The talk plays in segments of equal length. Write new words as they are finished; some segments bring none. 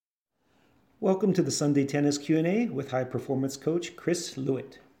Welcome to the Sunday Tennis Q&A with high performance coach Chris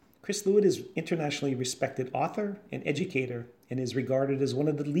Lewit. Chris Lewit is internationally respected author and educator and is regarded as one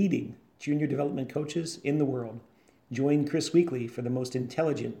of the leading junior development coaches in the world. Join Chris weekly for the most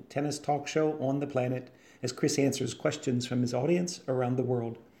intelligent tennis talk show on the planet as Chris answers questions from his audience around the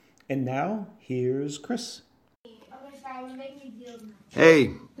world. And now, here's Chris.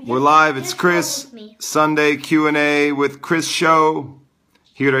 Hey, we're live. It's Chris. Sunday Q&A with Chris show.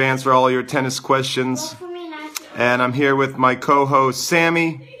 Here to answer all your tennis questions. And I'm here with my co-host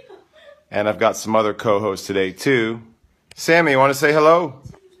Sammy. And I've got some other co-hosts today too. Sammy, you want to say hello?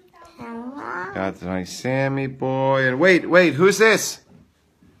 Hello. Got the nice Sammy boy. And wait, who's this?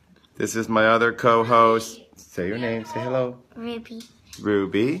 This is my other co-host. Say your name. Say hello. Ruby.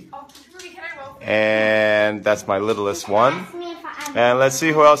 Ruby. And that's my littlest one. And let's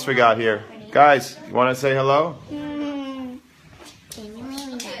see who else we got here. Guys, you want to say hello?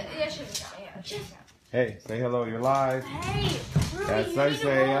 Hey, say hello, you're live. Hey, Ruby, That's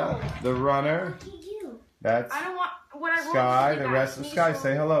Isaiah, the runner. That's I don't want what I Sky, the rest of Sky.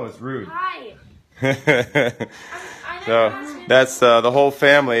 Say hello, it's rude. Hi. So that's the whole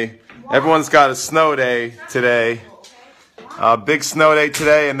family. Everyone's got a snow day today. Big snow day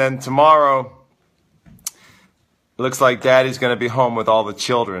today, and then tomorrow, looks like Daddy's going to be home with all the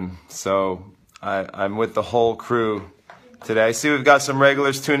children. So I'm with the whole crew today. I see we've got some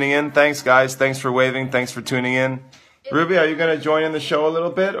regulars tuning in. Thanks, guys. Thanks for waving. Thanks for tuning in. Ruby, are you going to join in the show a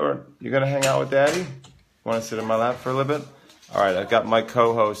little bit, or you going to hang out with Daddy? Want to sit in my lap for a little bit? All right, I've got my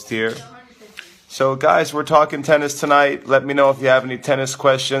co-host here. So, guys, we're talking tennis tonight. Let me know if you have any tennis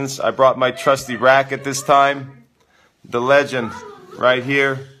questions. I brought my trusty racket this time. The legend right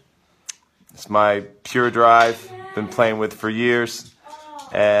here. It's my Pure Drive. Been playing with for years.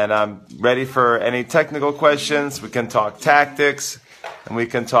 And I'm ready for any technical questions. We can talk tactics, and we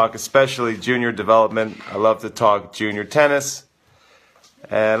can talk especially junior development. I love to talk junior tennis.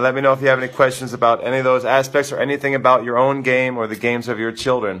 And let me know if you have any questions about any of those aspects or anything about your own game or the games of your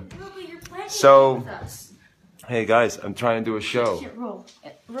children. So, hey guys, I'm trying to do a show. Roll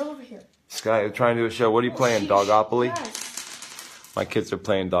over here. Sky, I'm trying to do a show. What are you playing, Dogopoly? My kids are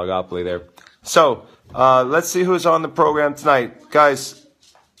playing Dogopoly there. So, let's see who's on the program tonight. Guys,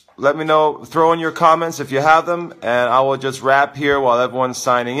 let me know, throw in your comments if you have them, and I will just wrap here while everyone's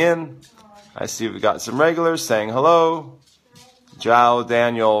signing in. I see we've got some regulars saying hello. Jao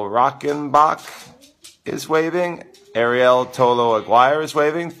Daniel Rockenbach is waving. Ariel Tolo Aguirre is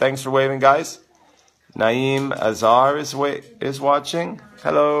waving. Thanks for waving, guys. Naeem Azar is watching.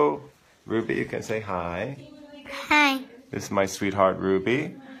 Hello. Ruby, you can say hi. Hi. This is my sweetheart,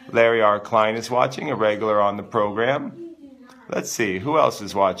 Ruby. Larry R. Klein is watching, a regular on the program. Let's see, who else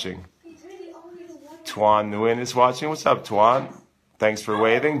is watching? Tuan Nguyen is watching. What's up, Tuan? Thanks for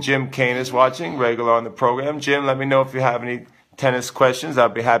waving. Jim Kane is watching, regular on the program. Jim, let me know if you have any tennis questions. I'll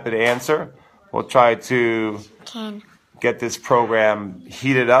be happy to answer. We'll try to get this program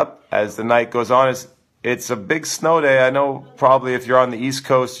heated up as the night goes on. It's a big snow day. I know probably if you're on the East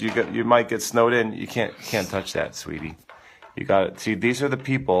Coast, you might get snowed in. You can't touch that, sweetie. You got it. See, these are the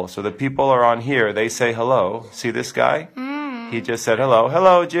people. So the people are on here. They say hello. See this guy? He just said hello.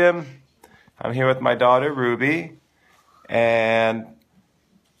 Hello, Jim. I'm here with my daughter, Ruby. And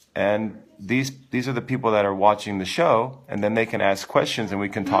these are the people that are watching the show. And then they can ask questions and we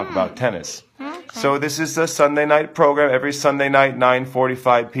can talk about tennis. Okay. So this is a Sunday night program. Every Sunday night,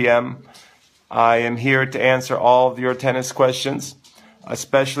 9:45 p.m. I am here to answer all of your tennis questions,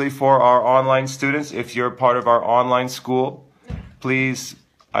 especially for our online students. If you're part of our online school, please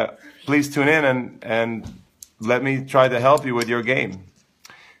tune in and let me try to help you with your game.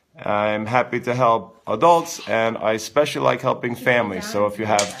 I'm happy to help adults, and I especially like helping families. So if you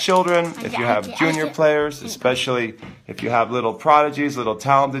have children, if you have junior players, especially if you have little prodigies, little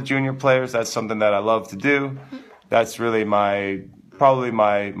talented junior players, that's something that I love to do. That's really probably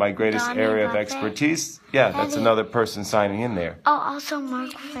my greatest area of expertise. Yeah, that's another person signing in there. Oh, also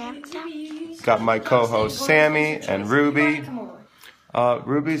Mark Frampton. Got my co-host Sammy and Ruby.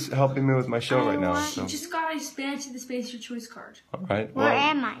 Ruby's helping me with my show right now. So. You just gotta expand to the space your choice card. All right. Where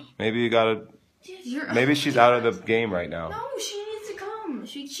am I? Maybe you gotta. Maybe she's out of the game right now. No, she needs to come.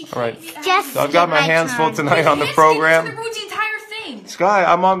 She can't. All right. Just So I've got my hands full tonight on the program. The entire thing. Sky,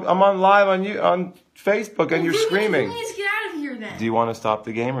 I'm on live on Facebook, and you're screaming. You need to get out of here then. Do you want to stop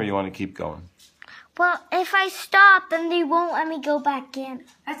the game or you want to keep going? Well, if I stop, then they won't let me go back in.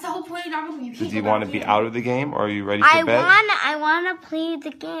 That's the whole point of not you. Do you want to be out of the game or are you ready for bed? I wanna play the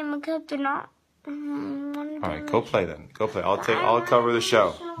game because they're not. All right, go play then. Go play. I'll cover the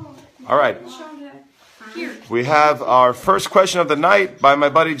show. All right. Here. We have our first question of the night by my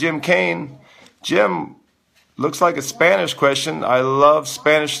buddy Jim Kane. Jim, looks like a Spanish question. I love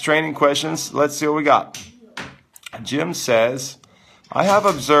Spanish training questions. Let's see what we got. Jim says, I have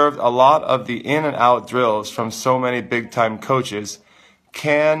observed a lot of the in and out drills from so many big time coaches.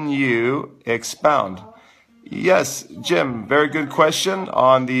 Can you expound? Yes, Jim, very good question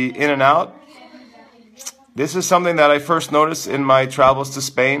on the in and out. This is something that I first noticed in my travels to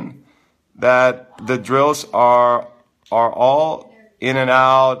Spain, that the drills are all in and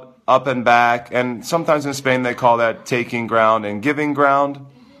out, up and back, and sometimes in Spain they call that taking ground and giving ground.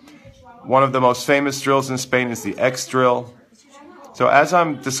 One of the most famous drills in Spain is the X drill. So as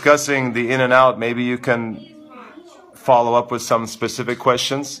I'm discussing the in and out, maybe you can follow up with some specific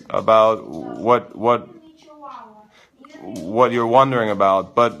questions about what you're wondering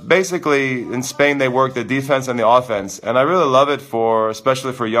about. But basically, in Spain, they work the defense and the offense. And I really love it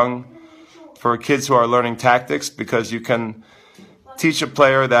especially for kids who are learning tactics, because you can teach a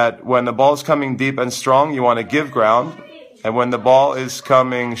player that when the ball is coming deep and strong, you want to give ground. And when the ball is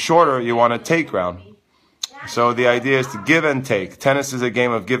coming shorter, you want to take ground. So the idea is to give and take. Tennis is a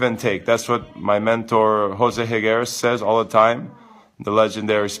game of give and take. That's what my mentor, Jose Higueras, says all the time. The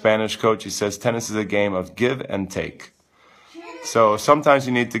legendary Spanish coach, he says, tennis is a game of give and take. So sometimes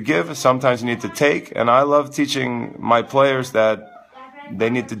you need to give, sometimes you need to take. And I love teaching my players that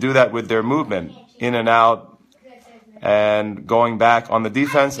they need to do that with their movement, in and out, and going back on the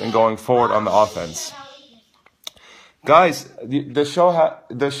defense and going forward on the offense. Guys, the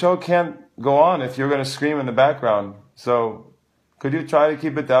show can't go on if you're going to scream in the background. So could you try to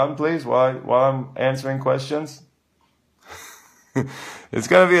keep it down, please, while I'm answering questions? It's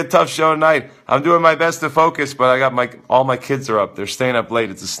going to be a tough show tonight. I'm doing my best to focus, but I got all my kids are up. They're staying up late.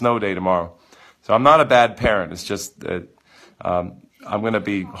 It's a snow day tomorrow. So I'm not a bad parent. It's just that I'm going to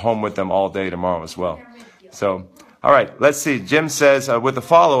be home with them all day tomorrow as well. So, all right, let's see. Jim says, with a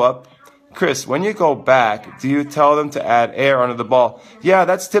follow-up, Chris, when you go back, do you tell them to add air under the ball? Yeah,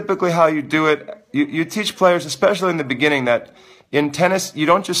 that's typically how you do it. You teach players, especially in the beginning, that in tennis, you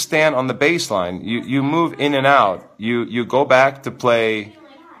don't just stand on the baseline. You move in and out. You go back to play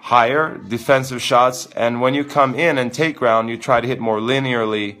higher defensive shots, and when you come in and take ground, you try to hit more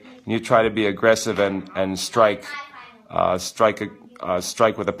linearly, and you try to be aggressive and strike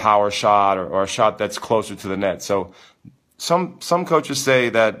with a power shot or a shot that's closer to the net. So some coaches say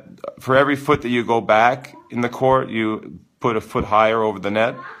that for every foot that you go back in the court, you put a foot higher over the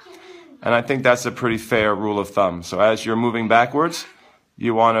net. And I think that's a pretty fair rule of thumb. So as you're moving backwards,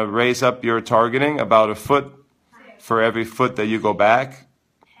 you want to raise up your targeting about a foot for every foot that you go back.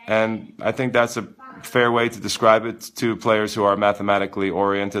 And I think that's a fair way to describe it to players who are mathematically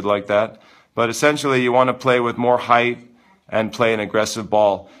oriented like that. But essentially, you want to play with more height and play an aggressive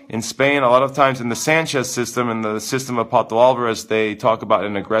ball. In Spain, a lot of times in the Sanchez system, in the system of Pato Alvarez, they talk about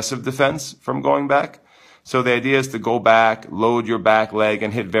an aggressive defense from going back. So the idea is to go back, load your back leg,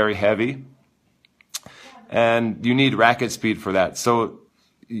 and hit very heavy. And you need racket speed for that. So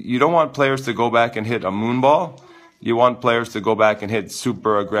you don't want players to go back and hit a moon ball. You want players to go back and hit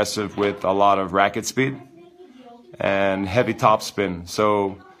super aggressive with a lot of racket speed and heavy topspin.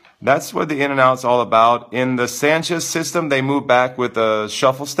 So that's what the in and out's all about. In the Sanchez system, they move back with a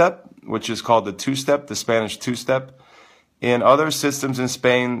shuffle step, which is called the two-step, the Spanish two-step. In other systems in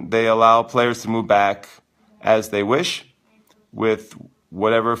Spain, they allow players to move back as they wish with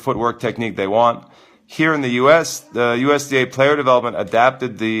whatever footwork technique they want. Here in the U.S., the USDA player development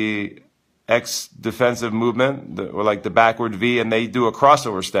adapted the X defensive movement, or like the backward V, and they do a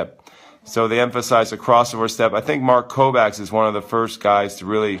crossover step. So they emphasize a crossover step. I think Mark Kovacs is one of the first guys to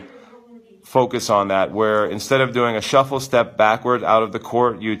really focus on that, where instead of doing a shuffle step backward out of the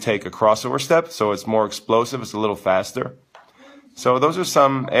court, you take a crossover step, so it's more explosive, it's a little faster. So those are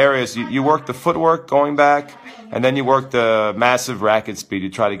some areas. You work the footwork going back, and then you work the massive racket speed. You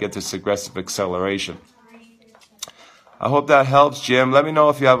try to get this aggressive acceleration. I hope that helps, Jim. Let me know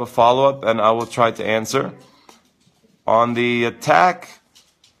if you have a follow-up, and I will try to answer. On the attack,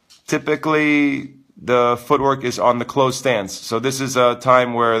 typically the footwork is on the closed stance. So this is a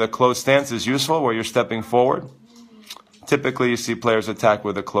time where the closed stance is useful, where you're stepping forward. Typically, you see players attack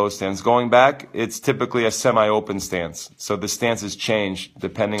with a closed stance. Going back, it's typically a semi-open stance. So the stances change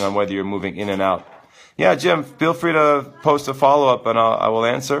depending on whether you're moving in and out. Yeah, Jim, feel free to post a follow-up and I will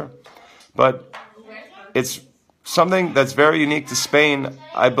answer. But it's something that's very unique to Spain.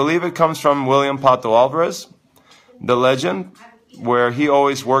 I believe it comes from William Pato Alvarez, the legend, where he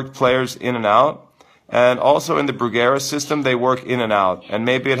always worked players in and out. And also in the Bruguera system, they work in and out. And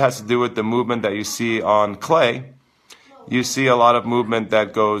maybe it has to do with the movement that you see on clay. You see a lot of movement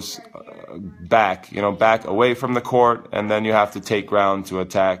that goes back, back away from the court, and then you have to take ground to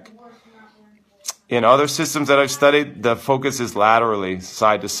attack. in other systems that I've studied, the focus is laterally,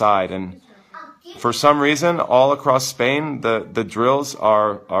 side to side. And for some reason, all across Spain, the drills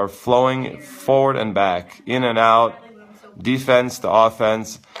are flowing forward and back, in and out, defense to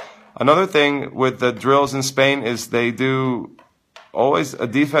offense. Another thing with the drills in Spain is they do always a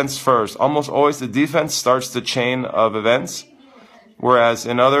defense first. Almost always the defense starts the chain of events, whereas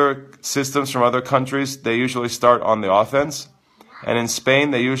in other systems from other countries, they usually start on the offense. And in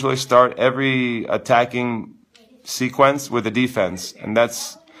Spain, they usually start every attacking sequence with a defense. And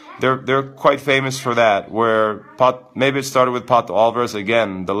they're quite famous for that, where maybe it started with Pato Alvarez,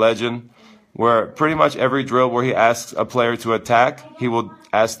 again, the legend, where pretty much every drill where he asks a player to attack, he will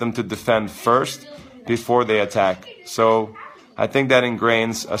ask them to defend first before they attack. So I think that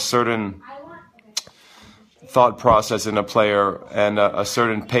ingrains a certain thought process in a player and a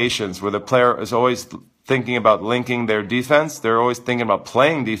certain patience, where the player is always thinking about linking their defense. They're always thinking about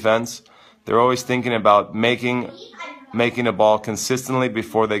playing defense. They're always thinking about making a ball consistently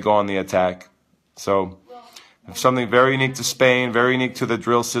before they go on the attack. So something very unique to Spain, very unique to the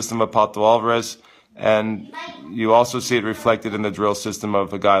drill system of Pato Alvarez, and you also see it reflected in the drill system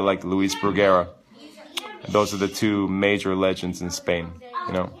of a guy like Luis Bruguera. Those are the two major legends in Spain,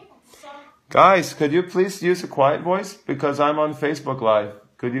 you know. Guys, could you please use a quiet voice? Because I'm on Facebook Live.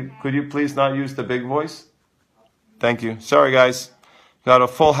 Could you please not use the big voice? Thank you. Sorry, guys. Got a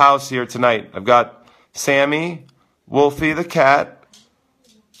full house here tonight. I've got Sammy, Wolfie the cat,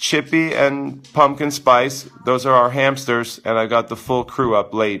 Chippy, and Pumpkin Spice. Those are our hamsters, and I got the full crew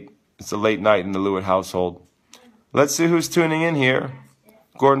up late. It's a late night in the Lewit household. Let's see who's tuning in here.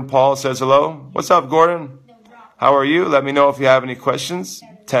 Gordon Paul says hello. What's up, Gordon? How are you? Let me know if you have any questions,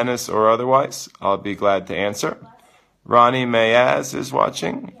 tennis or otherwise. I'll be glad to answer. Ronnie Mayaz is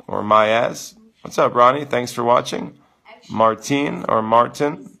watching, or Mayaz. What's up, Ronnie? Thanks for watching. Martin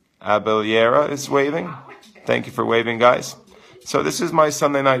Abeliera is waving. Thank you for waving, guys. So this is my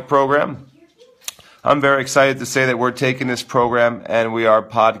Sunday night program. I'm very excited to say that we're taking this program and we are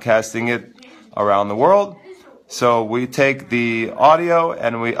podcasting it around the world. So we take the audio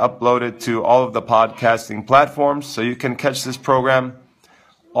and we upload it to all of the podcasting platforms. So you can catch this program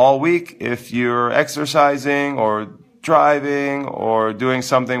all week if you're exercising or driving or doing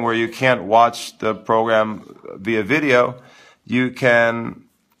something where you can't watch the program via video. You can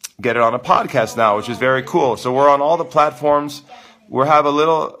get it on a podcast now, which is very cool. So we're on all the platforms. We'll have a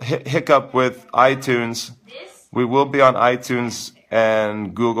little hiccup with iTunes. We will be on iTunes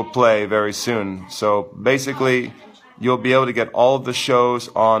and Google Play very soon. So basically, you'll be able to get all of the shows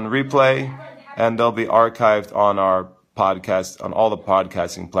on replay, and they'll be archived on our podcast, on all the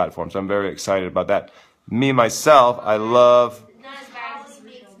podcasting platforms. I'm very excited about that. Me, myself, I love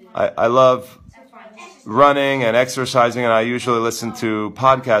running and exercising, and I usually listen to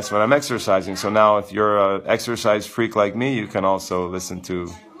podcasts when I'm exercising. So now if you're an exercise freak like me, you can also listen to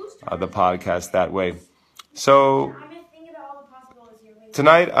the podcast that way. So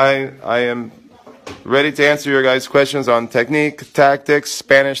tonight I am ready to answer your guys' questions on technique, tactics,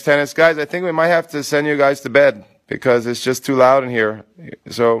 Spanish tennis. Guys, I think we might have to send you guys to bed because it's just too loud in here.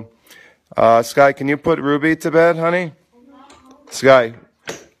 So, Sky, can you put Ruby to bed, honey? Sky.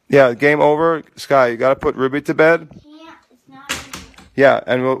 Yeah, game over. Sky, you got to put Ruby to bed? Yeah,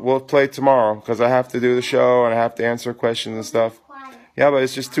 and we'll play tomorrow because I have to do the show and I have to answer questions and stuff. Yeah, but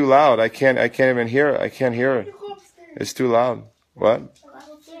it's just too loud. I can't even hear it. I can't hear it. It's too loud. What?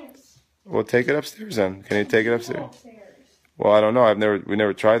 We'll take it upstairs then. Can you take it upstairs? Well, I don't know. We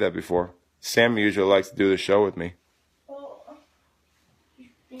never tried that before. Sam usually likes to do the show with me.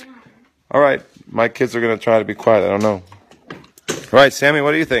 All right, my kids are gonna try to be quiet. I don't know. All right, Sammy,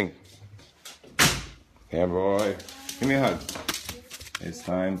 what do you think? Yeah, boy, give me a hug. It's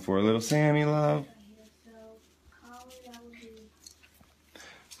time for a little Sammy love.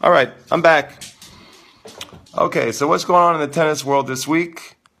 All right, I'm back. Okay, so what's going on in the tennis world this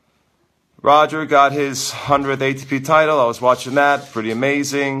week? Roger got his 100th ATP title. I was watching that. Pretty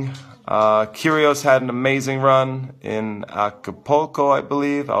amazing. Kyrgios had an amazing run in Acapulco, I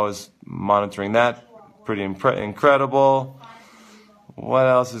believe. I was monitoring that. Pretty incredible. What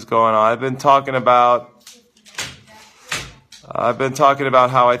else is going on? I've been talking about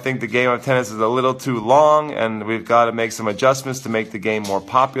how I think the game of tennis is a little too long, and we've got to make some adjustments to make the game more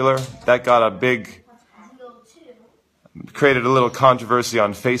popular. That got created a little controversy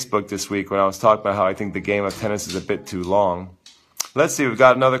on Facebook this week when I was talking about how I think the game of tennis is a bit too long. Let's see, we've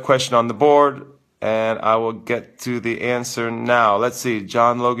got another question on the board, and I will get to the answer now. Let's see,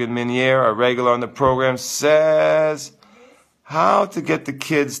 John Logan Minier, a regular on the program, says, how to get the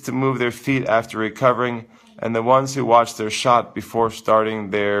kids to move their feet after recovering and the ones who watch their shot before starting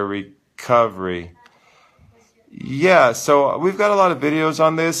their recovery. Yeah, so we've got a lot of videos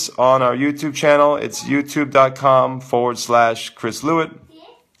on this on our YouTube channel. It's youtube.com/Chris Lewit.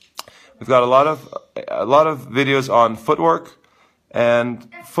 We've got a lot of videos on footwork, and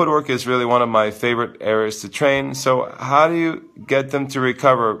footwork is really one of my favorite areas to train. So how do you get them to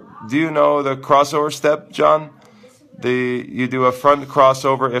recover? Do you know the crossover step, John? You do a front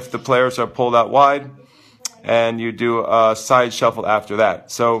crossover if the players are pulled out wide, and you do a side shuffle after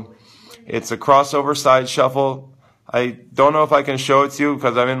that. So it's a crossover side shuffle. I don't know if I can show it to you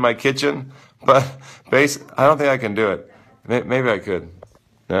because I'm in my kitchen, but I don't think I can do it. Maybe I could.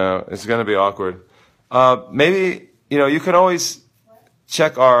 No, it's going to be awkward. Maybe, you can always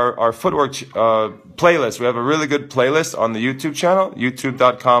check our footwork playlist. We have a really good playlist on the YouTube channel,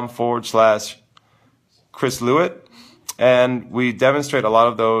 youtube.com/Chris Lewit. And we demonstrate a lot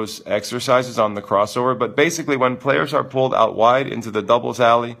of those exercises on the crossover. But basically, when players are pulled out wide into the doubles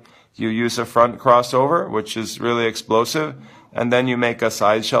alley, you use a front crossover, which is really explosive, and then you make a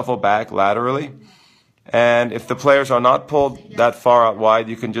side shuffle back laterally. And if the players are not pulled that far out wide,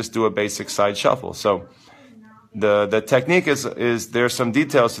 you can just do a basic side shuffle. So the technique is there's some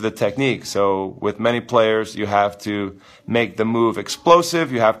details to the technique. So with many players, you have to make the move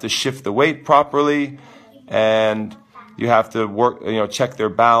explosive, you have to shift the weight properly, and you have to work, check their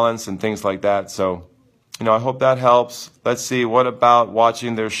balance and things like that. So, I hope that helps. Let's see, what about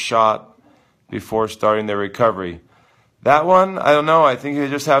watching their shot before starting their recovery? That one, I don't know. I think you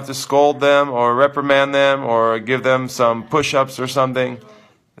just have to scold them or reprimand them or give them some push-ups or something.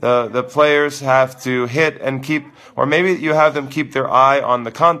 The players have to hit and keep, or maybe you have them keep their eye on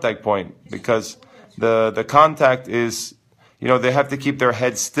the contact point, because the contact is, they have to keep their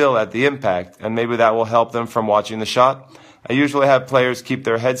head still at the impact, and maybe that will help them from watching the shot. I usually have players keep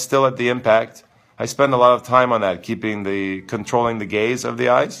their head still at the impact. I spend a lot of time on that, controlling the gaze of the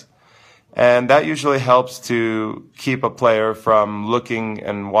eyes. And that usually helps to keep a player from looking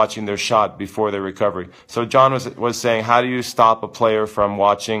and watching their shot before their recovery. So John was saying, how do you stop a player from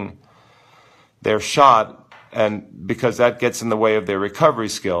watching their shot? And because that gets in the way of their recovery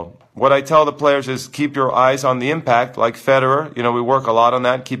skill. What I tell the players is keep your eyes on the impact, like Federer. We work a lot on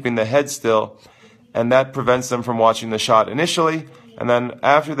that, keeping the head still. And that prevents them from watching the shot initially. And then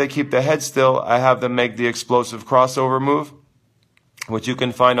after they keep the head still, I have them make the explosive crossover move, which you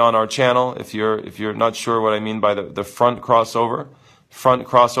can find on our channel if you're not sure what I mean by the front crossover. Front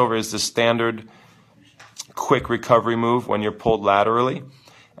crossover is the standard quick recovery move when you're pulled laterally.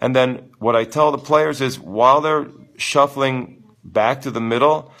 And then what I tell the players is while they're shuffling back to the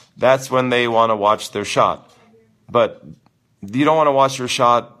middle, that's when they want to watch their shot. But you don't want to watch your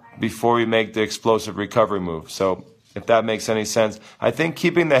shot before you make the explosive recovery move. So if that makes any sense. I think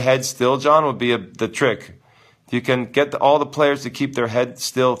keeping the head still, John, would be the trick. If you can get all the players to keep their head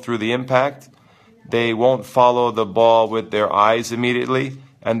still through the impact, they won't follow the ball with their eyes immediately,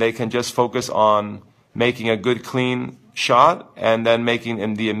 and they can just focus on making a good clean shot and then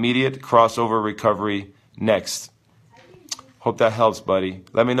making the immediate crossover recovery next. Hope that helps, buddy.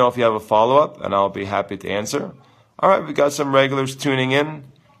 Let me know if you have a follow-up, and I'll be happy to answer. All right, we got some regulars tuning in.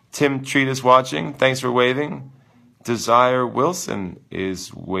 Tim Treat is watching. Thanks for waving. Desire Wilson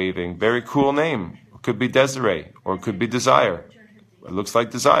is waving. Very cool name. Could be Desiree, or it could be Desire. It looks like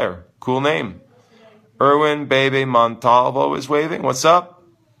Desire. Cool name. Erwin Bebe Montalvo is waving. What's up?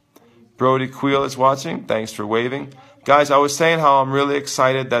 Brody Queel is watching. Thanks for waving. Guys, I was saying how I'm really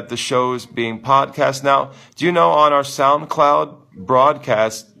excited that the show is being podcast now. Do you know on our SoundCloud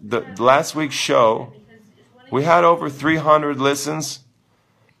broadcast, the last week's show, we had over 300 listens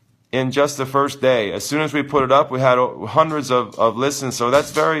in just the first day. As soon as we put it up, we had hundreds of listens. So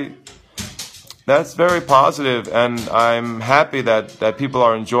that's very positive, and I'm happy that people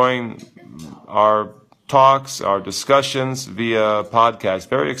are enjoying our talks, our discussions via podcast.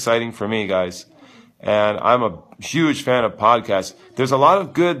 Very exciting for me, guys. And I'm a huge fan of podcasts. There's a lot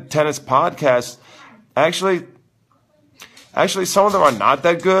of good tennis podcasts. Actually, some of them are not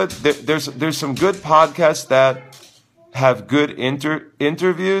that good. There's some good podcasts that have good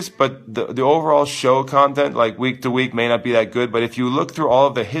interviews, but the overall show content, like week to week, may not be that good. But if you look through all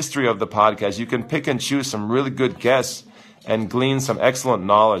of the history of the podcast, you can pick and choose some really good guests and glean some excellent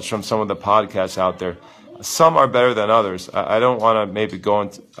knowledge from some of the podcasts out there. Some are better than others. I don't want to maybe go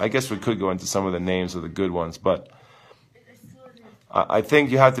into, I guess we could go into some of the names of the good ones, but I think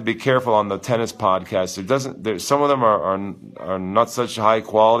you have to be careful on the tennis podcast. Some of them are not such high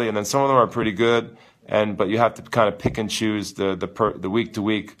quality, and then some of them are pretty good. But you have to kind of pick and choose the week to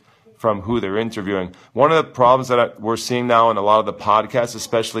week from who they're interviewing. One of the problems that we're seeing now in a lot of the podcasts,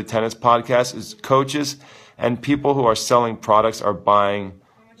 especially tennis podcasts, is coaches and people who are selling products are buying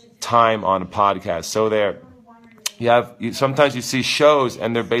time on a podcast. So they're sometimes you see shows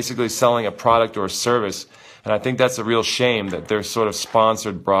and they're basically selling a product or a service. And I think that's a real shame that they're sort of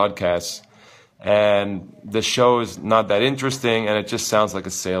sponsored broadcasts. And the show is not that interesting and it just sounds like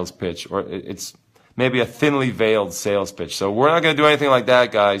a sales pitch. Or it's maybe a thinly veiled sales pitch. So we're not going to do anything like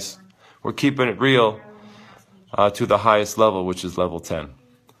that, guys. We're keeping it real to the highest level, which is level 10.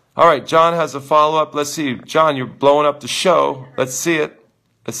 All right, John has a follow-up. Let's see. John, you're blowing up the show. Let's see it.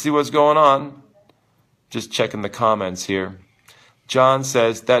 Let's see what's going on. Just checking the comments here. John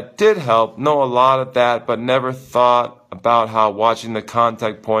says, that did help. Know a lot of that, but never thought about how watching the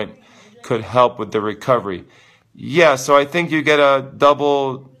contact point could help with the recovery. Yeah, so I think you get a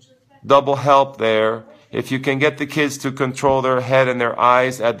double help there. If you can get the kids to control their head and their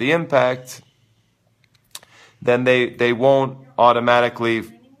eyes at the impact, then they won't automatically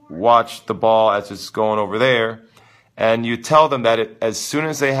watch the ball as it's going over there. And you tell them that as soon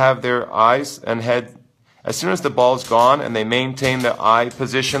as they have their eyes and head, as soon as the ball's gone and they maintain the eye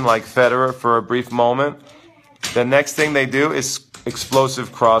position like Federer for a brief moment, the next thing they do is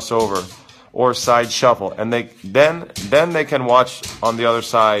explosive crossover or side shuffle. And then they can watch on the other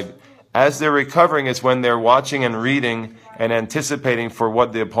side. As they're recovering is when they're watching and reading and anticipating for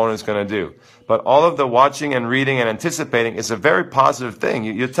what the opponent's going to do. But all of the watching and reading and anticipating is a very positive thing.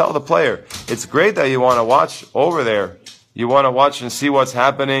 You tell the player, it's great that you want to watch over there. You want to watch and see what's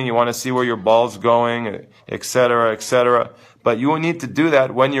happening. You want to see where your ball's going, etc., etc. But you need to do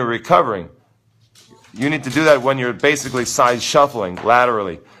that when you're recovering. You need to do that when you're basically side shuffling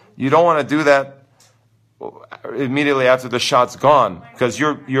laterally. You don't want to do that immediately after the shot's gone, because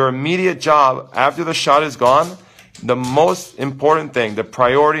your immediate job after the shot is gone, the most important thing, the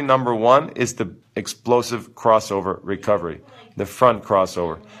priority number one, is the explosive crossover recovery, the front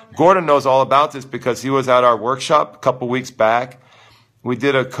crossover. Gordon knows all about this because he was at our workshop a couple weeks back. We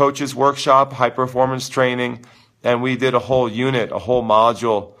did a coach's workshop, high performance training, and we did a whole unit, a whole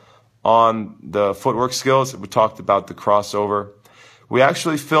module on the footwork skills. We talked about the crossover. We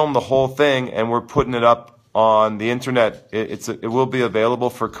actually filmed the whole thing and we're putting it up on the internet. It will be available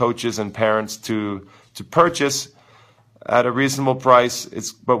for coaches and parents to purchase at a reasonable price.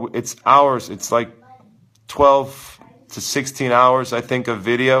 But it's hours. It's like 12 to 16 hours, I think, of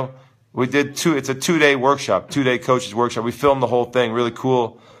video. We did it's a 2-day workshop, 2-day coaches workshop. We filmed the whole thing. Really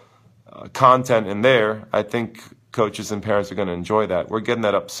cool content in there. I think coaches and parents are going to enjoy that. We're getting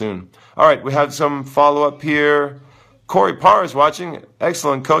that up soon. All right, we have some follow-up here. Corey Parr is watching.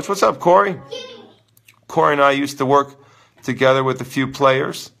 Excellent, coach. What's up, Corey? Corey and I used to work together with a few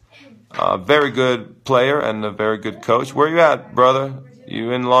players. Very good player and a very good coach. Where you at, brother?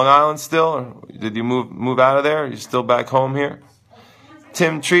 You in Long Island still? Or did you move out of there? You still back home here?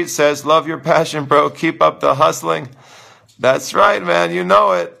 Tim Treat says, love your passion, bro. Keep up the hustling. That's right, man. You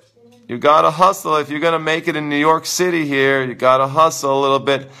know it. You got to hustle. If you're going to make it in New York City here, you got to hustle a little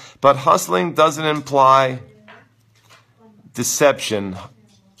bit. But hustling doesn't imply deception.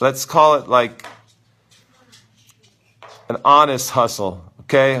 Let's call it like an honest hustle.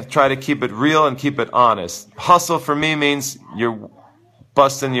 Okay? Try to keep it real and keep it honest. Hustle for me means you're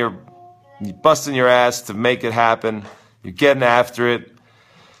busting your ass to make it happen. You're getting after it.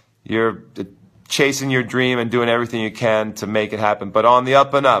 You're chasing your dream and doing everything you can to make it happen. But on the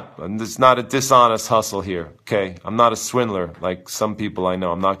up and up. And it's not a dishonest hustle here. Okay? I'm not a swindler like some people I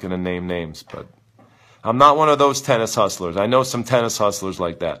know. I'm not going to name names, but I'm not one of those tennis hustlers. I know some tennis hustlers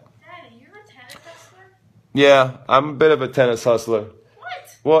like that. Daddy, you're a tennis hustler? Yeah, I'm a bit of a tennis hustler.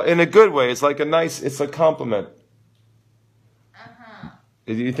 What? Well, in a good way. It's like it's a compliment. Uh-huh.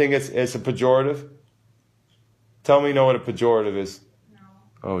 Do you think it's a pejorative? Tell me you know what a pejorative is. No.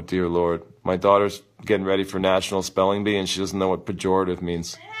 Oh, dear Lord. My daughter's getting ready for National Spelling Bee, and she doesn't know what pejorative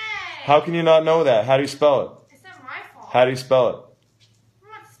means. Hey! How can you not know that? How do you spell it? It's not my fault. How do you spell it? I'm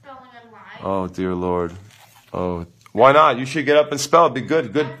not spelling it right. Oh, dear Lord. Oh, why not? You should get up and spell it. Be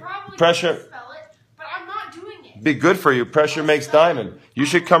good. Good I probably pressure. could spell it, but I'm not doing it. Be good for you. Pressure makes diamond. You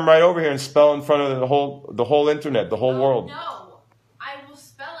should come right over here and spell in front of the whole internet, the whole world. No, I will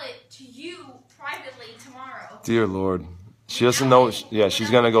spell it to you privately tomorrow. Dear Lord. She doesn't know. Yeah, she's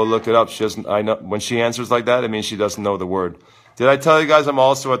going to go look it up. She doesn't. I know when she answers like that, it means she doesn't know the word. Did I tell you guys I'm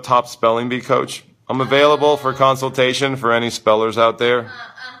also a top spelling bee coach? I'm available for consultation for any spellers out there.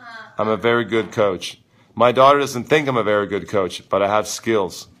 I'm a very good coach. My daughter doesn't think I'm a very good coach, but I have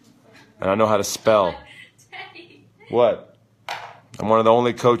skills. And I know how to spell. Daddy. What? I'm one of the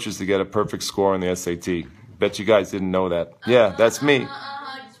only coaches to get a perfect score on the SAT. Bet you guys didn't know that. Yeah, that's me.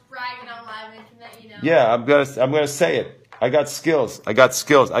 Just bragging on live internet, you know. Yeah, I'm gonna say it. I got skills. I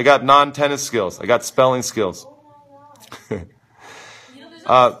got non-tennis skills. I got spelling skills. You know, there's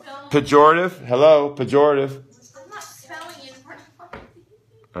no spelling. Pejorative. Hello, pejorative. I'm not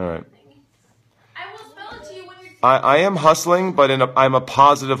All right. I will spell it to you when you're... I am hustling, but I'm a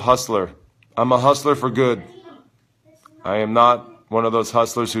positive hustler. I'm a hustler for good. I am not one of those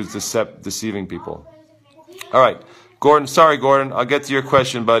hustlers who's deceiving people. All right. Gordon, sorry, Gordon. I'll get to your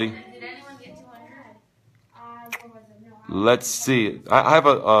question, buddy. Did anyone get 200? Let's see. I have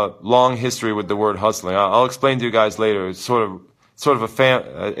a long history with the word hustling. I'll explain to you guys later. It's sort of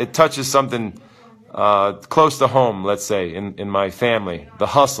it touches something close to home, let's say, in my family, the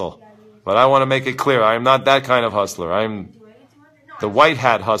hustle. But I want to make it clear, I am not that kind of hustler. I'm the white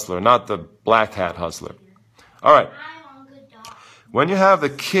hat hustler, not the black hat hustler. All right. When you have the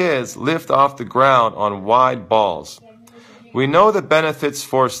kids lift off the ground on wide balls, we know the benefits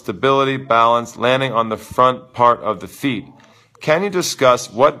for stability, balance, landing on the front part of the feet. Can you discuss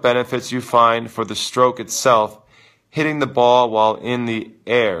what benefits you find for the stroke itself, hitting the ball while in the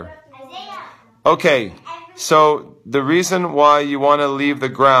air? Okay, so the reason why you want to leave the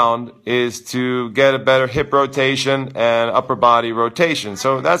ground is to get a better hip rotation and upper body rotation.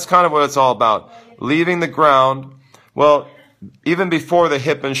 So that's kind of what it's all about. Leaving the ground, well, even before the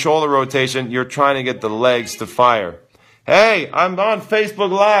hip and shoulder rotation, you're trying to get the legs to fire. Hey, I'm on Facebook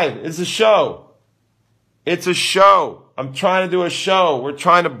Live. It's a show. It's a show. I'm trying to do a show. We're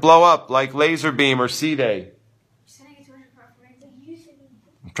trying to blow up like Laser Beam or C-Day.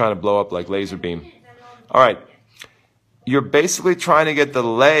 I'm trying to blow up like Laser Beam. All right. You're basically trying to get the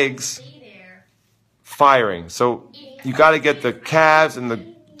legs firing. So you got to get the calves and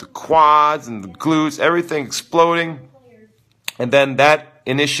the quads and the glutes, everything exploding. And then that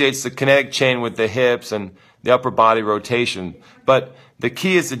initiates the kinetic chain with the hips and the upper body rotation. But the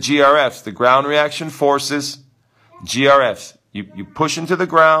key is the GRFs, the ground reaction forces, GRFs. You push into the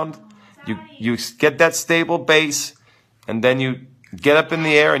ground, you get that stable base, and then you get up in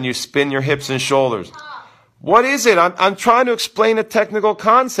the air and you spin your hips and shoulders. What is it? I'm trying to explain a technical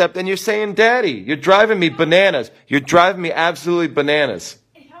concept and you're saying, Daddy, you're driving me bananas. You're driving me absolutely bananas.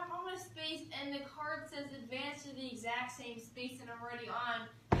 If I'm on a space and the card says advance to the exact same space that I'm already on,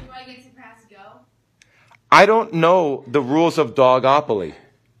 do I get to press go? I don't know the rules of Dogopoly.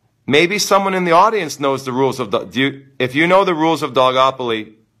 Maybe someone in the audience knows the rules of if you know the rules of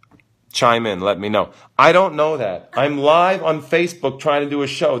Dogopoly, chime in, let me know. I don't know that. I'm live on Facebook trying to do a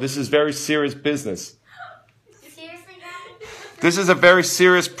show. This is very serious business. Seriously, Dad? This is a very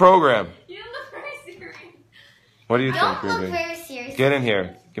serious program. You look very serious. What do you think, Don't look Ruby? very serious. Get in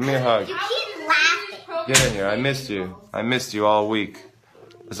here. Give me a hug. You keep laughing. Get in here. I missed you. I missed you all week.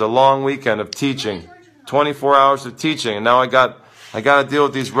 It was a long weekend of teaching. 24 hours of teaching. And now I got to deal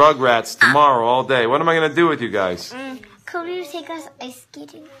with these rugrats tomorrow all day. What am I going to do with you guys? Could you take us ice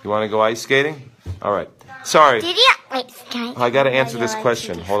skating? You want to go ice skating? All right. Sorry. Did you? Wait, can I got to answer this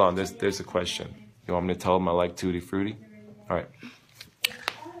question. Hold on. There's a question. You want me to tell them I like Tutti Frutti? All right.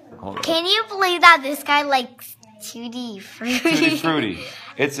 Hold on. Can you believe that this guy likes Tutti Frutti? Tutti Frutti.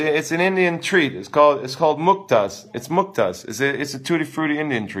 It's an Indian treat. It's called muktas. It's muktas. It's a Tutti Frutti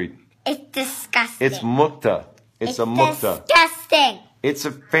Indian treat. It's disgusting. It's mukta. It's a mukta. Disgusting. It's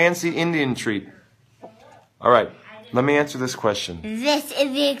a fancy Indian treat. All right. Let me answer this question. This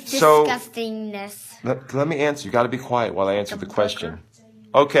is the So- disgustingness. Let me answer. You got to be quiet while I answer the question.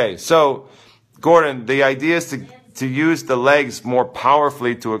 Okay. So, Gordon, the idea is to use the legs more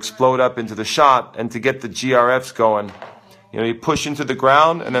powerfully to explode up into the shot and to get the GRFs going. You know, you push into the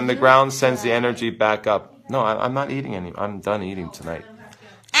ground and then the ground sends the energy back up. No, I'm not eating any. I'm done eating tonight.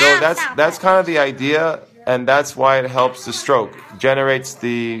 So that's kind of the idea, and that's why it helps the stroke. Generates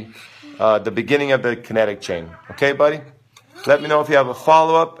the beginning of the kinetic chain. Okay, buddy? Let me know if you have a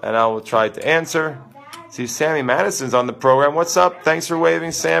follow-up, and I will try to answer. See, Sammy Madison's on the program. What's up? Thanks for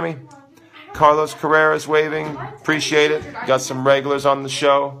waving, Sammy. Carlos Carrera's waving. Appreciate it. Got some regulars on the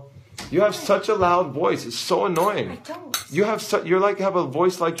show. You have such a loud voice. It's so annoying. You have have a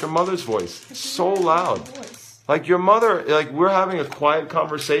voice like your mother's voice. It's so loud. Like your mother, like we're having a quiet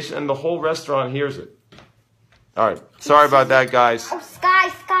conversation and the whole restaurant hears it. All right. Sorry about that, guys. Oh, Sky.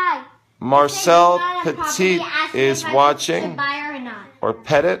 Marcel Petit is watching. Or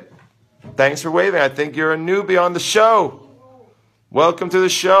Pettit. Thanks for waving. I think you're a newbie on the show. Welcome to the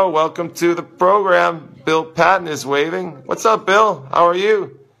show. Welcome to the program. Bill Patton is waving. What's up, Bill? How are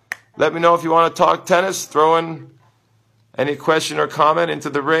you? Let me know if you want to talk tennis. Throw in any question or comment into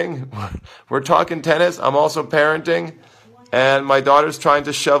the ring. We're talking tennis. I'm also parenting. And my daughter's trying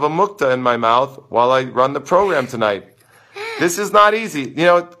to shove a mukta in my mouth while I run the program tonight. This is not easy. You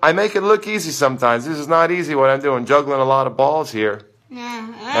know, I make it look easy sometimes. This is not easy what I'm doing, juggling a lot of balls here.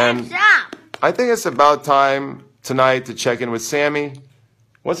 And Stop. I think it's about time tonight to check in with Sammy.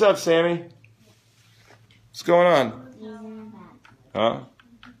 What's up, Sammy? What's going on? Huh?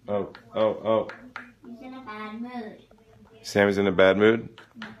 Oh. He's in a bad mood. Sammy's in a bad mood?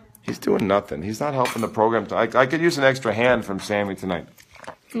 He's doing nothing. He's not helping the program. I could use an extra hand from Sammy tonight.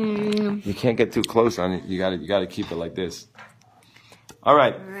 You can't get too close on it. You gotta keep it like this. All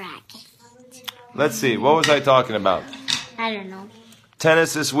right. Let's see. What was I talking about? I don't know.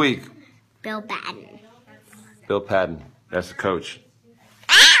 Tennis this week. Bill Batten. Bill Padden. That's the coach.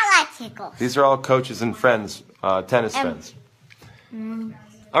 Ah, that tickles. These are all coaches and friends, tennis friends.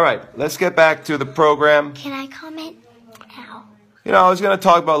 All right. Let's get back to the program. Can I comment? How? I was going to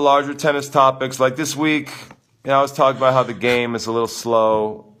talk about larger tennis topics. Like this week, I was talking about how the game is a little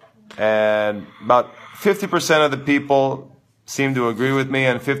slow. And about 50% of the people seem to agree with me,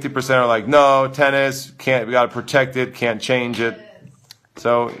 and 50% are like, no, tennis, we got to protect it, can't change it.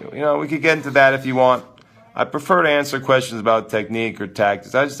 So, we could get into that if you want. I prefer to answer questions about technique or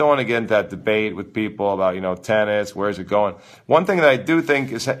tactics. I just don't want to get into that debate with people about, tennis, where's it going. One thing that I do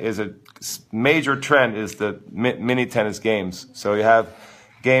think is a major trend is the mini tennis games. So you have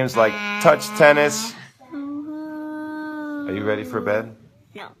games like touch tennis. Are you ready for bed?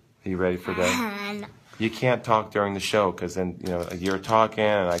 No. Are you ready for bed? No. You can't talk during the show because then, you're talking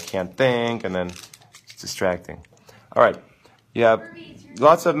and I can't think and then it's distracting. All right. You have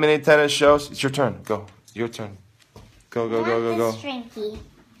lots of mini tennis shows. It's your turn. Go. Your turn. Go. Strinky.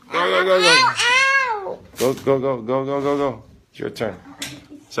 Go. Ow! Go. It's your turn.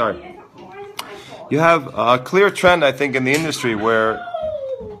 Sorry. You have a clear trend, I think, in the industry where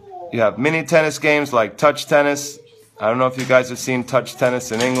you have mini tennis games like touch tennis. I don't know if you guys have seen touch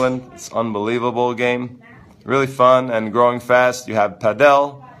tennis in England. It's an unbelievable game. Really fun and growing fast. You have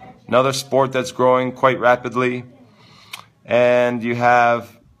padel, another sport that's growing quite rapidly. And you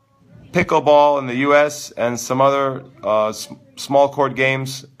have pickleball in the U.S. and some other small court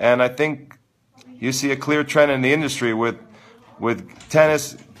games. And I think you see a clear trend in the industry with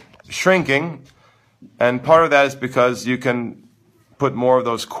tennis shrinking. And part of that is because you can put more of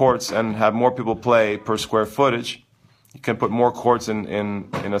those courts and have more people play per square footage. You can put more courts in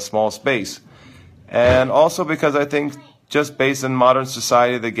a small space. And also because I think just based in modern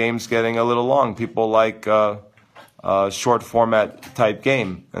society, the game's getting a little long. People like short format type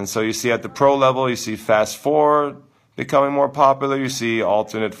game. And so you see at the pro level, you see fast forward becoming more popular. You see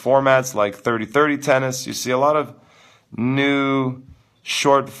alternate formats like 30-30 tennis. You see a lot of new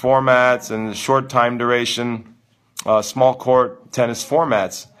short formats and short time duration, small court tennis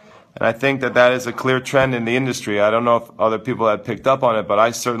formats. And I think that is a clear trend in the industry. I don't know if other people have picked up on it, but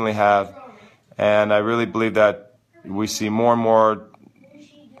I certainly have. And I really believe that we see more and more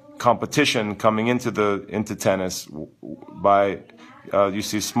competition coming into tennis by you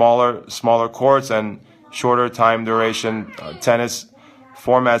see smaller courts and shorter time duration tennis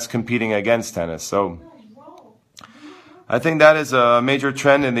formats competing against tennis. So I think that is a major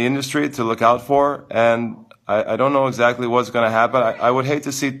trend in the industry to look out for. And I don't know exactly what's going to happen. I would hate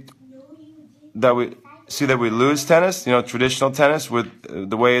to see that we lose tennis, traditional tennis with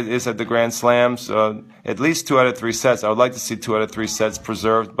the way it is at the Grand Slams, at least 2 out of 3 sets. I would like to see 2 out of 3 sets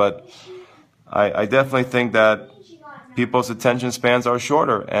preserved, but I definitely think that people's attention spans are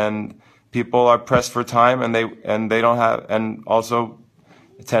shorter and people are pressed for time and they don't have, and also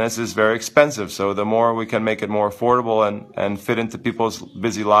tennis is very expensive. So the more we can make it more affordable and fit into people's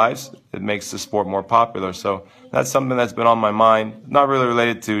busy lives, it makes the sport more popular. So that's something that's been on my mind, not really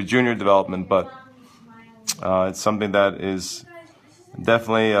related to junior development, but it's something that is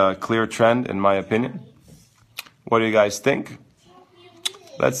definitely a clear trend in my opinion. What do you guys think?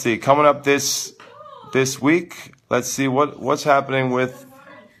 Let's see, coming up this week, let's see what's happening with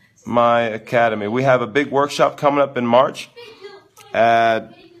my academy. We have a big workshop coming up in March.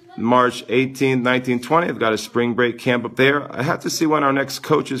 At March 18th, 19th, 20th. I've got a spring break camp up there. I have to see when our next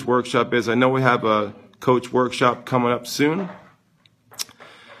coaches workshop is. I know we have a coach workshop coming up soon.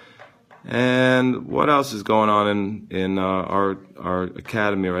 And what else is going on in our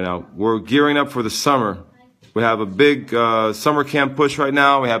academy right now? We're gearing up for the summer. We have a big summer camp push right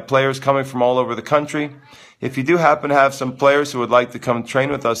now. We have players coming from all over the country. If you do happen to have some players who would like to come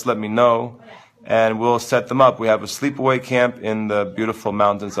train with us, let me know. And we'll set them up. We have a sleepaway camp in the beautiful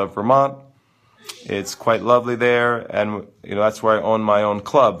mountains of Vermont. It's quite lovely there, and that's where I own my own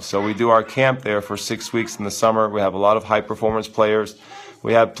club. So we do our camp there for 6 weeks in the summer. We have a lot of high performance players.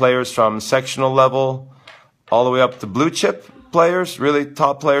 We have players from sectional level all the way up to blue chip players, really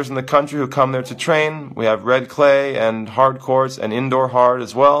top players in the country who come there to train. We have red clay and hard courts and indoor hard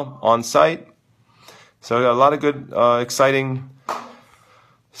as well on site. So we got a lot of good, exciting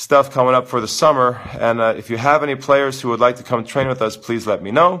stuff coming up for the summer. And if you have any players who would like to come train with us, please let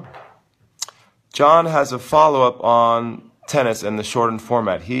me know. John has a follow-up on tennis and the shortened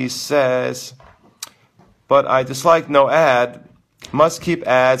format. He says, but I dislike no ad. Must keep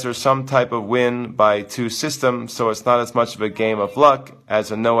ads or some type of win by two system, so it's not as much of a game of luck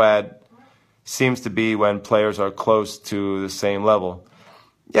as a no ad seems to be when players are close to the same level.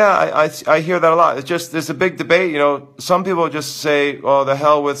 Yeah, I hear that a lot. It's just, there's a big debate. You know, some people just say, oh, the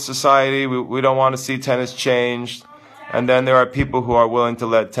hell with society. We don't want to see tennis changed. And then there are people who are willing to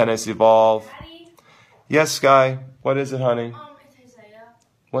let tennis evolve. Yes, Sky. What is it, honey? It's Isaiah.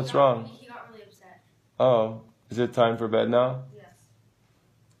 What's wrong? He got really upset. Oh, is it time for bed now? Yes.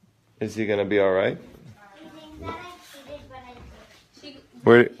 Is he going to be all right?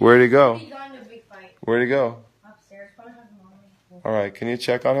 Where'd Where'd he go? He got into a big fight. Where'd he go? Upstairs. Probably talking to mommy. All right, can you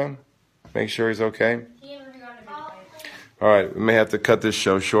check on him? Make sure he's okay? He and Ruby got into a big fight. All right, we may have to cut this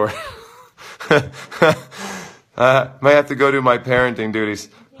show short. Might have to go do my parenting duties.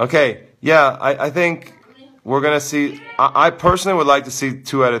 Okay, yeah, I think we're going to see, I personally would like to see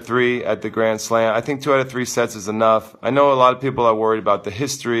 2 out of 3 at the Grand Slam. I think 2 out of 3 sets is enough. I know a lot of people are worried about the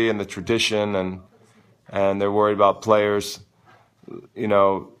history and the tradition, and they're worried about players. You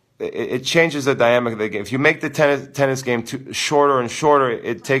know, it changes the dynamic of the game. If you make the tennis game shorter and shorter,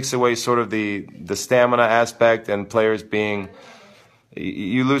 it takes away sort of the stamina aspect and players being,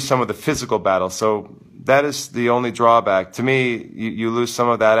 you lose some of the physical battle. So that is the only drawback. To me, you lose some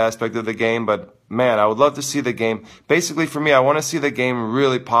of that aspect of the game, but man, I would love to see the game. Basically, for me, I want to see the game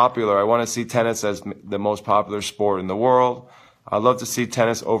really popular. I want to see tennis as the most popular sport in the world. I'd love to see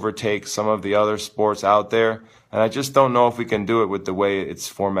tennis overtake some of the other sports out there. And I just don't know if we can do it with the way it's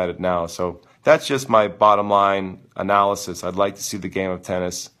formatted now. So that's just my bottom line analysis. I'd like to see the game of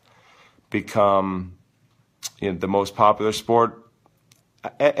tennis become, you know, the most popular sport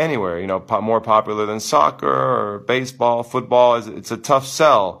anywhere. You know, more popular than soccer or baseball, football. It's a tough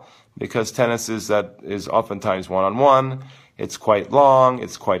sell because tennis is oftentimes one-on-one. It's quite long.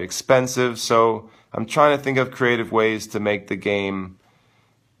 It's quite expensive. So I'm trying to think of creative ways to make the game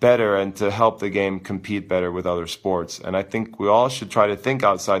better and to help the game compete better with other sports. And I think we all should try to think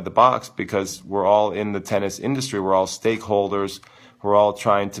outside the box because we're all in the tennis industry. We're all stakeholders. We're all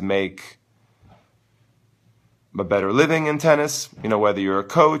trying to make a better living in tennis. You know, whether you're a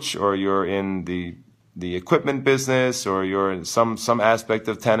coach or you're in the equipment business or you're in some aspect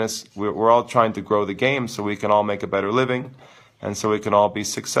of tennis, we're all trying to grow the game so we can all make a better living and so we can all be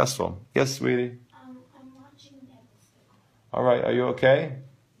successful. Yes, sweetie? I'm watching the episode. All right, are you okay?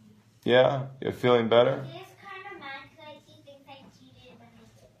 Yeah? You're feeling better? He is kind of mad because he thinks I cheated when I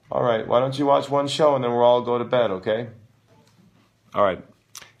did it. All right, why don't you watch one show and then we'll all go to bed, okay? All right.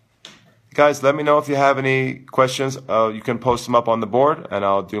 Guys, let me know if you have any questions. You can post them up on the board and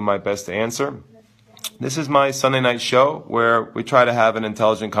I'll do my best to answer. This is my Sunday night show where we try to have an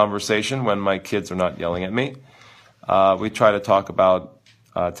intelligent conversation when my kids are not yelling at me. We try to talk about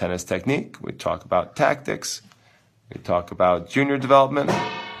tennis technique. We talk about tactics. We talk about junior development,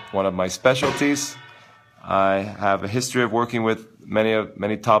 one of my specialties. I have a history of working with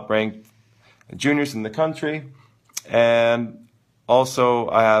many top-ranked juniors in the country. And also,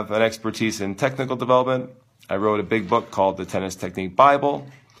 I have an expertise in technical development. I wrote a big book called The Tennis Technique Bible.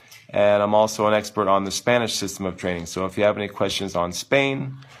 And I'm also an expert on the Spanish system of training. So if you have any questions on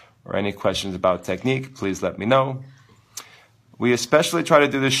Spain or any questions about technique, please let me know. We especially try to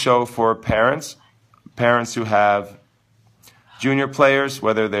do this show for parents who have junior players,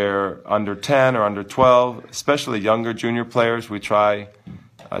 whether they're under 10 or under 12, especially younger junior players. We try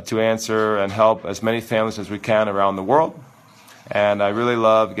to answer and help as many families as we can around the world. And I really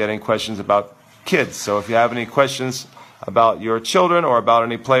love getting questions about kids. So if you have any questions about your children or about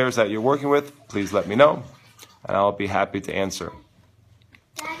any players that you're working with, please let me know, and I'll be happy to answer.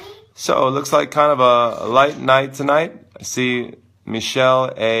 Daddy? So it looks like kind of a light night tonight. I see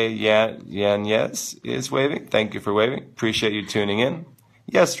Michelle A. Yanez is waving. Thank you for waving. Appreciate you tuning in.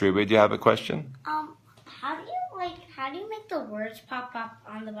 Yes, Ruby, do you have a question? How do you make the words pop up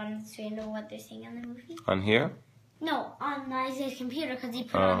on the bottom of the screen of what they're saying in the movie? On here? No, on Isaiah's computer because he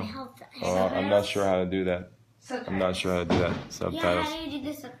put it on the health. I'm not sure how to do that. I'm not sure how to do that. Subtitles. Yeah, how do you do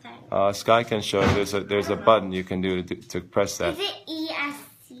the subtitles? Sky can show you. There's a button you can do to press that. Is it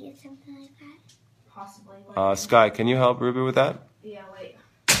ESC or something like that? Possibly. Sky, can you help Ruby with that? Yeah, wait.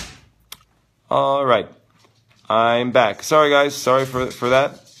 All right. I'm back. Sorry, guys. Sorry for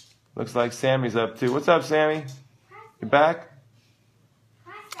that. Looks like Sammy's up too. What's up, Sammy? You back?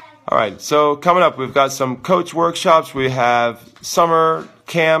 All right. So coming up, we've got some coach workshops. We have summer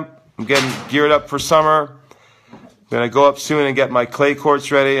camp. I'm getting geared up for summer. I'm going to go up soon and get my clay courts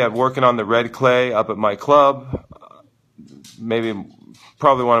ready. I'm working on the red clay up at my club.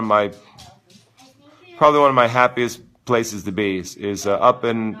 Probably one of my happiest places to be is up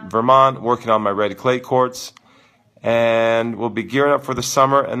in Vermont, working on my red clay courts, and we'll be gearing up for the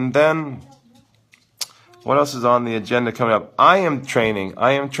summer. And then what else is on the agenda coming up? I am training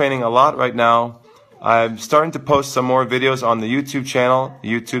a lot right now. I'm starting to post some more videos on the YouTube channel,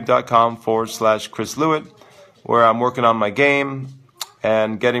 youtube.com/Chris Lewit, where I'm working on my game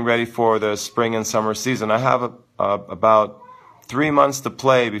and getting ready for the spring and summer season. I have about 3 months to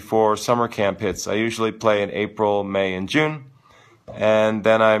play before summer camp hits. I usually play in April, May, and June. And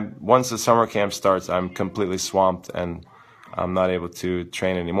then once the summer camp starts, I'm completely swamped and I'm not able to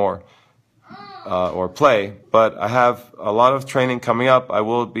train anymore. Or play, but I have a lot of training coming up. I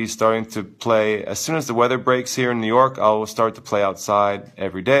will be starting to play as soon as the weather breaks here in New York. I will start to play outside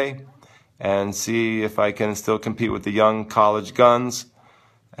every day and see if I can still compete with the young college guns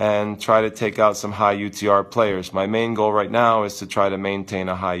and try to take out some high UTR players. My main goal right now is to try to maintain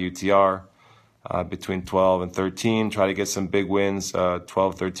a high UTR between 12 and 13, try to get some big wins,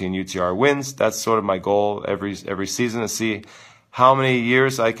 12, 13 UTR wins. That's sort of my goal every season, to see how many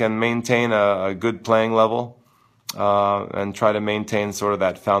years I can maintain a good playing level and try to maintain sort of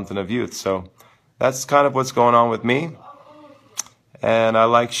that fountain of youth. So that's kind of what's going on with me. And I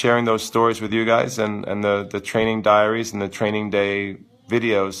like sharing those stories with you guys and the training diaries and the training day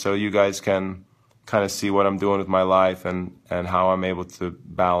videos, so you guys can kind of see what I'm doing with my life and how I'm able to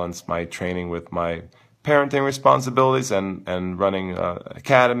balance my training with my parenting responsibilities and running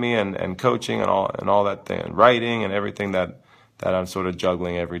academy and coaching and all that thing, and writing and everything that I'm sort of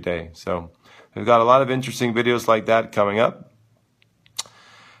juggling every day. So we've got a lot of interesting videos like that coming up.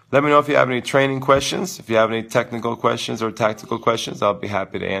 Let me know if you have any training questions. If you have any technical questions or tactical questions, I'll be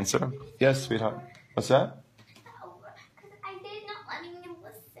happy to answer. Yes, sweetheart. What's that? Because I did not letting me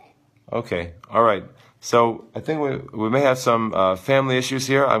listen. Okay. All right. So I think we may have some family issues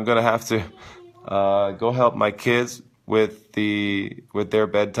here. I'm going to have to go help my kids with their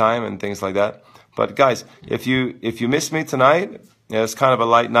bedtime and things like that. But guys, if you missed me tonight, it's kind of a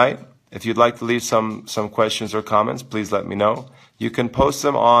light night. If you'd like to leave some questions or comments, please let me know. You can post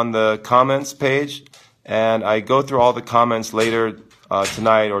them on the comments page, and I go through all the comments later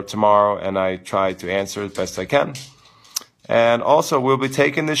tonight or tomorrow, and I try to answer as best I can. And also, we'll be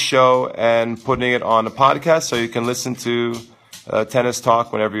taking this show and putting it on a podcast, so you can listen to Tennis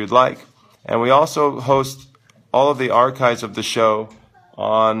Talk whenever you'd like. And we also host all of the archives of the show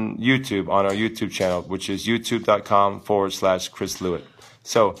on YouTube, on our YouTube channel, which is youtube.com/Chris Lewit.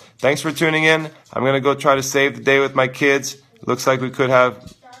 So thanks for tuning in. I'm going to go try to save the day with my kids. Looks like we could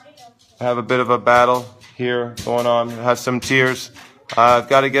have a bit of a battle here going on, have some tears. I've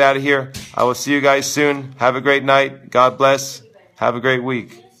got to get out of here. I will see you guys soon. Have a great night. God bless. Have a great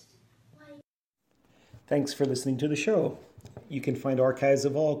week. Thanks for listening to the show. You can find archives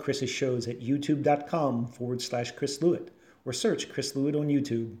of all Chris's shows at youtube.com/Chris Lewit, or search Chris Lewit on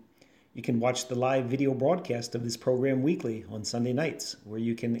YouTube. You can watch the live video broadcast of this program weekly on Sunday nights, where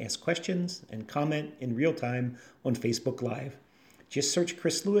you can ask questions and comment in real time on Facebook Live. Just search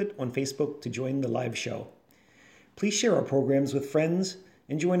Chris Lewit on Facebook to join the live show. Please share our programs with friends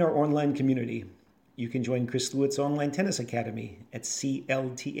and join our online community. You can join Chris Lewit's online tennis academy at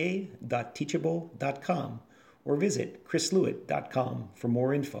clta.teachable.com or visit chrislewit.com for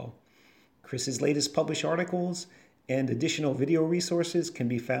more info. Chris's latest published articles and additional video resources can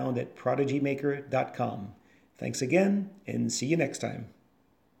be found at prodigymaker.com. Thanks again, and see you next time.